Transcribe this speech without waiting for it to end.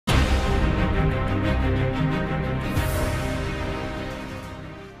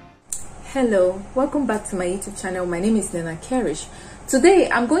Hello, welcome back to my YouTube channel. My name is Nena Kerish. Today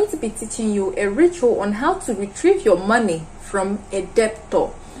I'm going to be teaching you a ritual on how to retrieve your money from a debtor.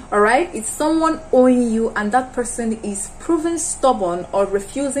 Alright, it's someone owing you and that person is proving stubborn or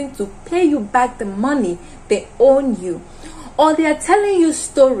refusing to pay you back the money they own you. Or they are telling you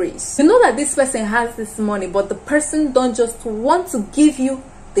stories. You know that this person has this money, but the person don't just want to give you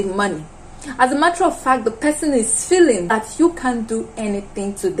the money. As a matter of fact, the person is feeling that you can't do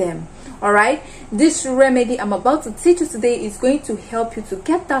anything to them. Alright, this remedy I'm about to teach you today is going to help you to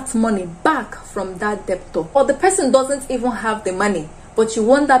get that money back from that debtor. Or the person doesn't even have the money, but you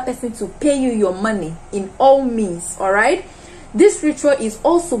want that person to pay you your money in all means. Alright, this ritual is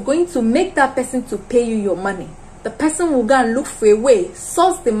also going to make that person to pay you your money. The person will go and look for a way,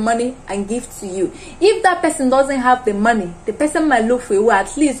 source the money and give to you. If that person doesn't have the money, the person might look for a way,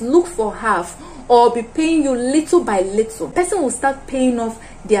 at least look for half, or be paying you little by little. The person will start paying off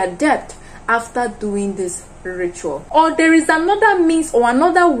their debt after doing this ritual. Or there is another means or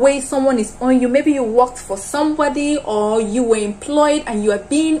another way someone is owing you. Maybe you worked for somebody or you were employed and you are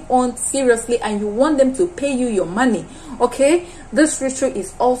being owned seriously and you want them to pay you your money. Okay, this ritual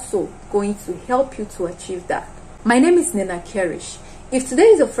is also going to help you to achieve that. My name is Nena Kerish. If today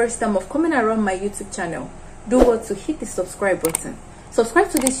is your first time of coming around my YouTube channel, do well to hit the subscribe button.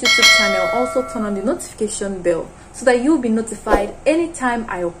 Subscribe to this YouTube channel, also turn on the notification bell so that you'll be notified anytime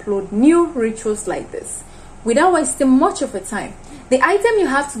I upload new rituals like this. Without wasting much of your time, the item you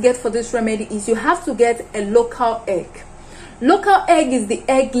have to get for this remedy is you have to get a local egg. Local egg is the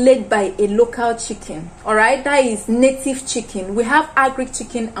egg laid by a local chicken. Alright, that is native chicken. We have agric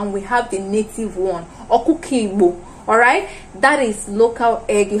chicken and we have the native one, okukibo. Alright, that is local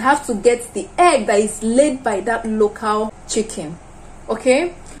egg. You have to get the egg that is laid by that local chicken. Okay,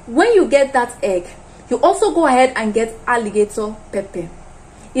 when you get that egg, you also go ahead and get Aligetor Pepper.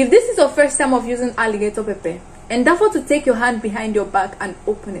 If this is your first time of using Aligetor Pepper, endeavor to take your hand behind your back and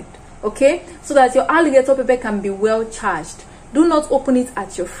open it, okay, so that your Aligetor Pepper can be well charged. Do not open it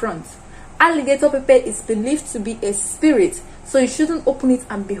at your front. Aligetor Pepper is believed to be a spirit, so you shouldn't open it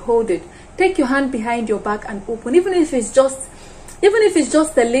and behold it. Take your hand behind your back and open. Even if it's just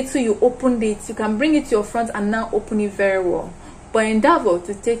a little, you opened it, you can bring it to your front and now open it very well. But endeavor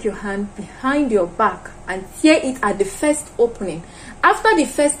to take your hand behind your back and tear it at the first opening. After the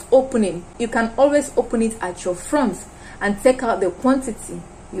first opening, you can always open it at your front and take out the quantity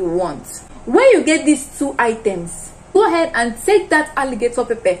you want. When you get these two items, go ahead and take that Aligetor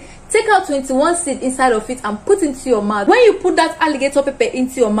Pepper. Take out 21 seeds inside of it and put into your mouth. When you put that Aligetor Pepper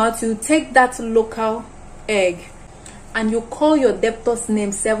into your mouth, you take that local egg and you call your debtor's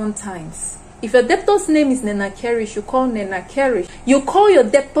name 7 times. If your debtor's name is Nena Kerish, you call Nena Kerish. You call your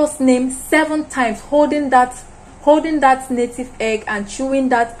debtor's name 7 times, holding that native egg and chewing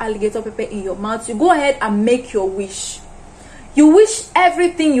that Aligetor Pepper in your mouth. You go ahead and make your wish. You wish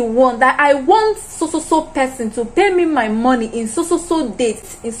everything you want. That I want so person to pay me my money in so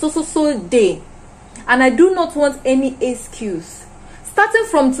date, in so day, and I do not want any excuse. Starting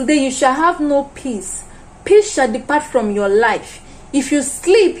from today, you shall have no peace. Peace shall depart from your life. If you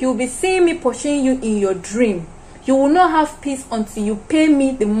sleep, you will be seeing me pursuing you in your dream. You will not have peace until you pay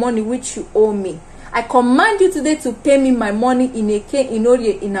me the money which you owe me. I command you today to pay me my money in Eke, in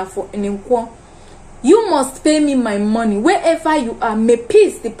Orie, in Afo, in Nkwo. You must pay me my money wherever you are. May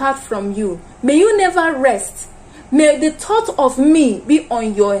peace depart from you. May you never rest. May the thought of me be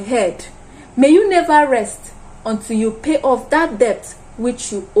on your head. May you never rest until you pay off that debt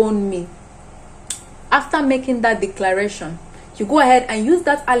which you own me. After making that declaration, you go ahead and use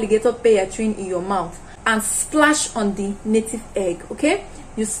that Aligetor Pepper chewing in your mouth and splash on the native egg. Okay,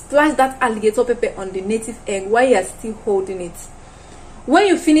 you splash that Aligetor Pepper on the native egg while you are still holding it. When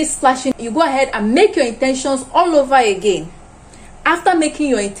you finish splashing, you go ahead and make your intentions all over again. After making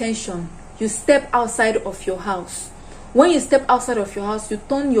your intention, you step outside of your house. When you step outside of your house, you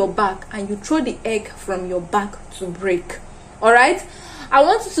turn your back and you throw the egg from your back to break. Alright, I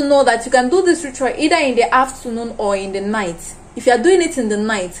want you to know that you can do this ritual either in the afternoon or in the night. If you are doing it in the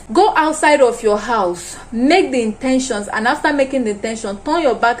night, go outside of your house, make the intentions, and after making the intention, turn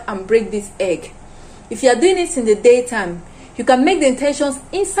your back and break this egg. If you are doing it in the daytime, you can make the intentions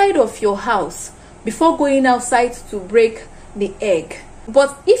inside of your house before going outside to break the egg.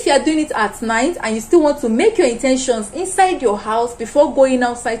 But if you are doing it at night and you still want to make your intentions inside your house before going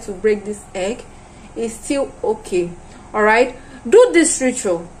outside to break this egg, it's still okay. Alright, do this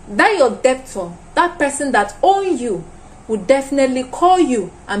ritual. That your debtor, that person that owns you, will definitely call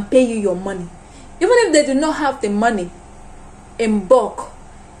you and pay you your money. Even if they do not have the money in bulk,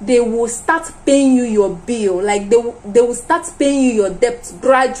 they will start paying you your bill. Like they will start paying you your debt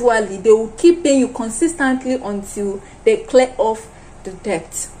gradually. They will keep paying you consistently until they clear off the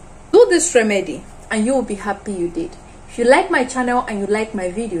debt. Do this remedy and you will be happy you did. If you like my channel and you like my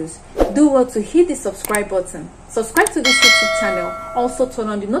videos, do well to hit the subscribe button. Subscribe to this YouTube channel. Also turn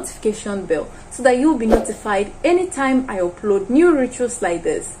on the notification bell so that you will be notified anytime I upload new rituals like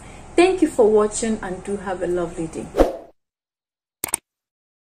this. Thank you for watching and do have a lovely day.